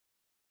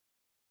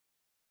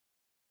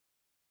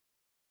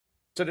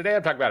So today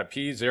I'm talking about a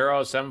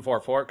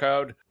P0744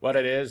 code, what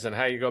it is and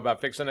how you go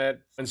about fixing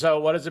it. And so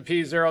what is a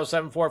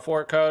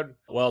P0744 code?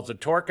 Well, it's a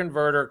torque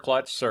converter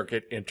clutch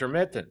circuit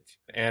intermittent.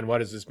 And what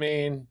does this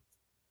mean?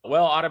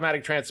 Well,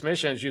 automatic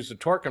transmissions use a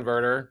torque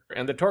converter,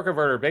 and the torque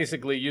converter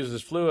basically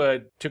uses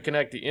fluid to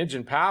connect the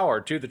engine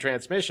power to the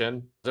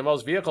transmission. So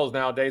most vehicles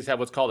nowadays have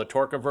what's called a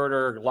torque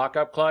converter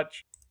lockup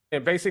clutch.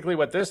 And basically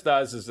what this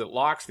does is it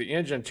locks the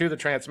engine to the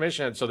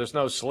transmission so there's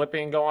no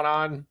slipping going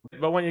on.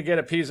 But when you get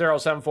a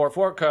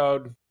P0744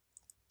 code,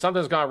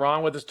 something's gone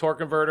wrong with this torque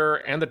converter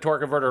and the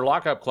torque converter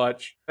lockup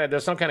clutch. And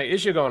there's some kind of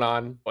issue going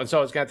on, and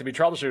so it's got to be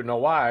troubleshooted to know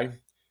why.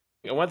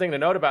 And one thing to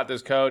note about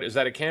this code is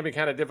that it can be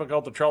kind of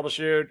difficult to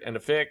troubleshoot and to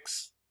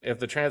fix. If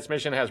the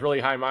transmission has really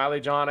high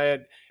mileage on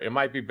it, it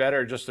might be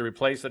better just to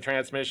replace the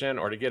transmission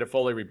or to get it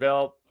fully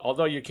rebuilt.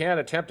 Although you can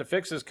attempt to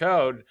fix this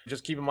code,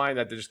 just keep in mind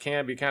that this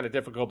can be kind of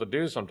difficult to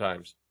do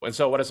sometimes. And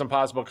so what are some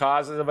possible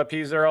causes of a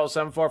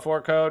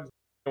P0744 code?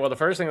 Well, the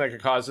first thing that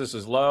could cause this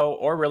is low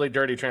or really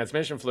dirty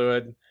transmission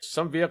fluid.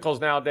 Some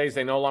vehicles nowadays,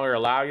 they no longer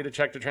allow you to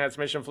check the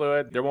transmission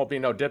fluid. There won't be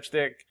no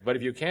dipstick. But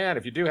if you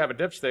do have a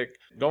dipstick,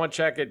 go and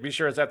check it. Be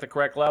sure it's at the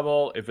correct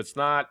level. If it's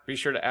not, be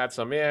sure to add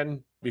some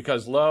in,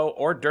 because low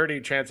or dirty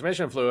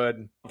transmission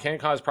fluid can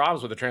cause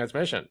problems with the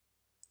transmission.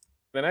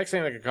 The next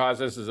thing that could cause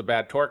this is a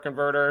bad torque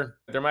converter.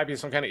 There might be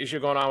some kind of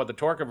issue going on with the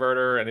torque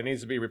converter and it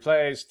needs to be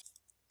replaced.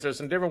 There's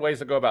some different ways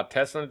to go about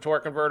testing the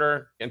torque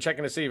converter and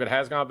checking to see if it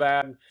has gone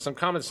bad. Some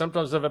common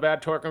symptoms of a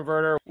bad torque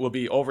converter will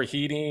be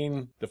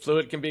overheating, the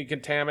fluid can be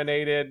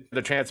contaminated,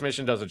 the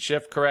transmission doesn't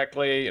shift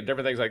correctly, and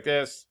different things like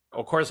this.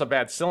 Of course, a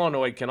bad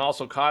solenoid can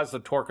also cause the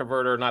torque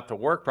converter not to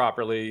work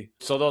properly,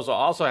 so those will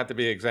also have to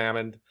be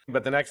examined.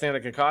 But the next thing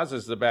that can cause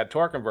this is a bad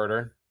torque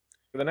converter.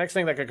 The next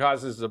thing that could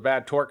cause this is a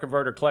bad torque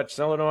converter clutch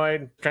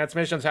solenoid.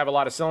 Transmissions have a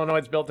lot of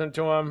solenoids built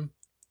into them.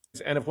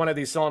 And if one of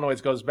these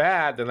solenoids goes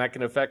bad, then that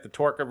can affect the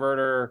torque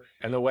converter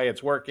and the way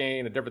it's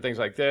working and different things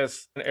like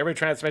this. And every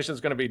transmission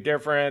is going to be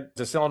different.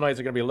 The solenoids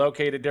are going to be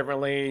located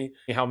differently.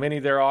 How many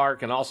there are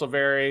can also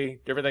vary,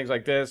 different things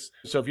like this.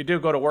 So if you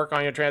do go to work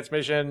on your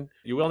transmission,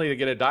 you will need to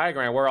get a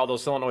diagram where all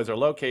those solenoids are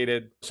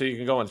located so you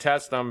can go and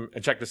test them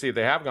and check to see if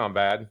they have gone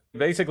bad.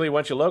 Basically,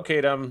 once you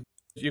locate them,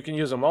 you can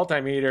use a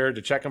multimeter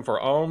to check them for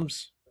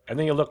ohms. And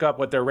then you look up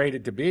what they're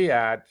rated to be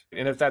at.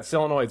 And if that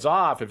solenoid's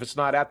off, if it's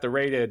not at the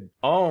rated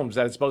ohms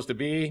that it's supposed to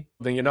be,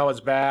 then you know it's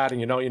bad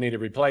and you know you need to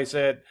replace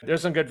it.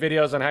 There's some good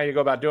videos on how you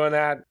go about doing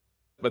that.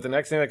 But the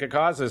next thing that could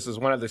cause this is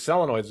one of the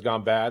solenoids has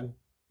gone bad.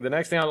 The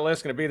next thing on the list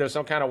is going to be there's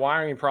some kind of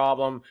wiring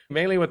problem,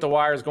 mainly with the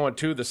wires going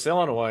to the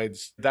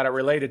solenoids that are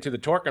related to the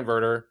torque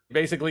converter.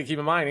 Basically, keep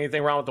in mind,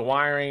 anything wrong with the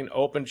wiring,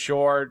 open,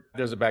 short,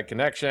 there's a bad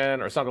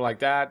connection or something like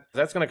that,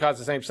 that's going to cause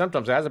the same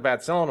symptoms as a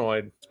bad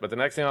solenoid. But the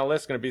next thing on the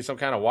list is going to be some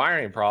kind of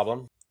wiring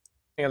problem.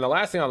 And the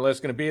last thing on the list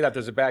is going to be that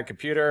there's a bad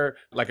computer,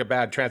 like a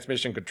bad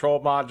transmission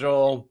control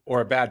module or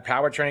a bad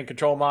powertrain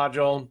control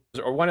module,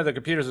 or one of the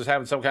computers is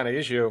having some kind of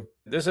issue.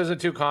 This isn't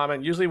too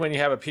common. Usually when you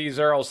have a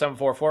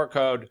P0744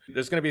 code,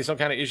 there's going to be some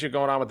kind of issue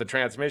going on with the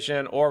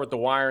transmission or with the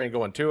wiring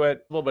going to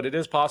it. Well, but it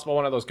is possible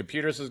one of those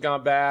computers has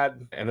gone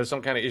bad and there's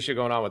some kind of issue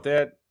going on with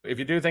it. If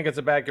you do think it's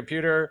a bad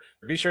computer,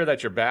 be sure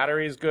that your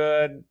battery is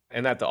good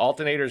and that the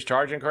alternator is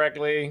charging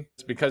correctly.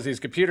 It's because these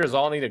computers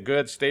all need a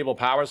good, stable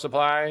power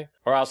supply,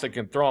 or else it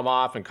can throw them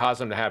off and cause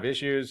them to have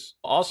issues.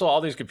 Also, all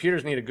these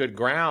computers need a good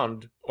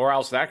ground, or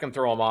else that can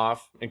throw them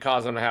off and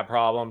cause them to have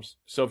problems.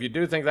 So if you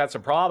do think that's a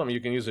problem, you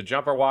can use a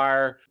jumper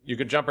wire. You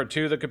could jumper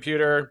to the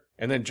computer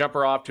and then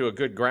jumper off to a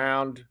good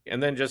ground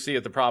and then just see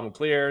if the problem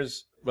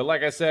clears. But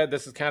like I said,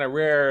 this is kind of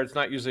rare. It's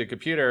not usually a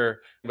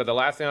computer. But the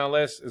last thing on the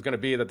list is going to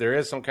be that there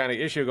is some kind of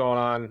issue going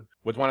on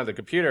with one of the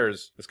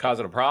computers that's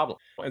causing a problem.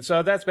 And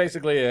so that's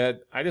basically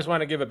it. I just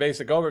want to give a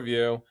basic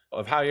overview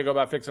of how you go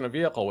about fixing a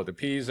vehicle with the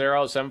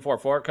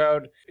P0744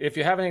 code. If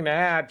you have anything to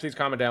add, please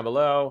comment down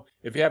below.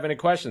 If you have any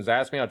questions,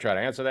 ask me. I'll try to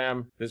answer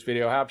them. If this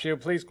video helps you,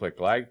 please click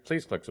like,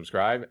 please click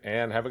subscribe,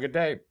 and have a good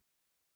day.